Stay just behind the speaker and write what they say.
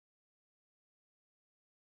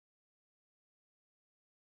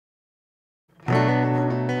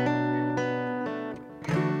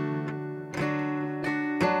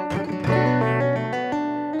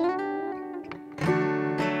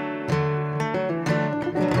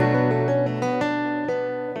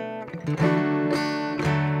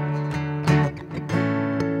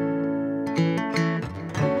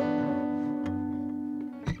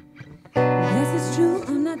Yes, it's true,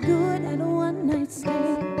 I'm not good at a one-night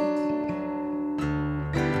stand,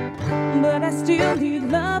 but I still need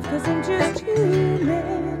love, 'cause I'm just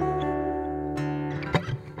human.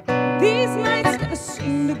 These nights never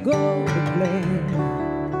seem to go to plan,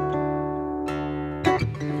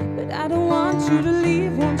 but I don't want you to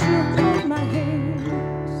leave. Won't you hold my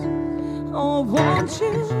hands? Oh, won't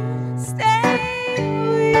you stay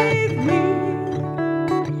with me?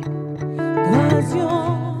 'Cause you're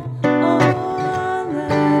all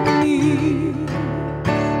I need.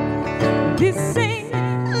 This ain't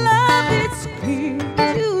love, it's clear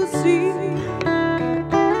to see.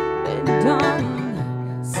 And darling,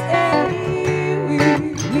 stay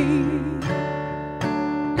with me.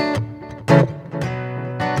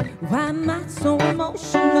 Why am I so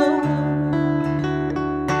emotional?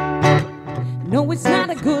 No, it's not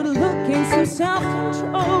a good look, and some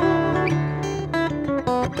self-control.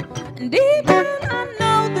 And even I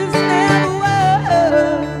know this never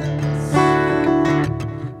works,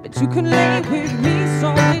 but you can lay with me so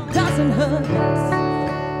it doesn't hurt.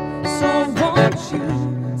 So won't you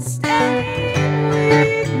stay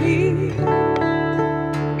with me?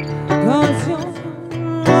 'Cause you're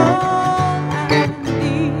all I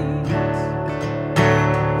need.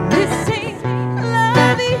 This ain't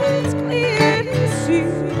love, it's clear to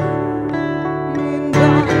see. And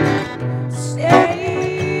darling,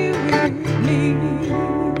 stay with me.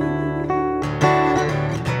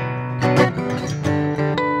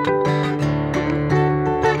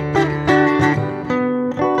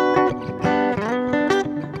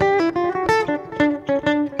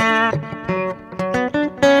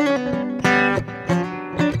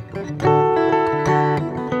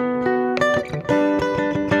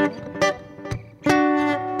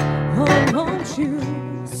 Oh, won't you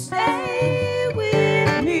stay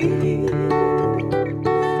with me?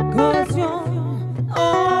 'Cause you're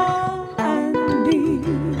all I need.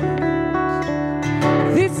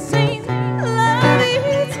 This ain't love,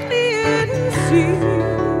 it's clear to see.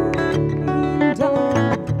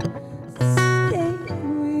 Darling, stay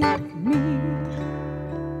with me.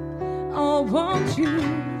 Oh, won't you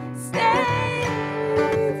stay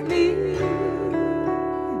with me?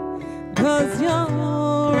 'Cause you're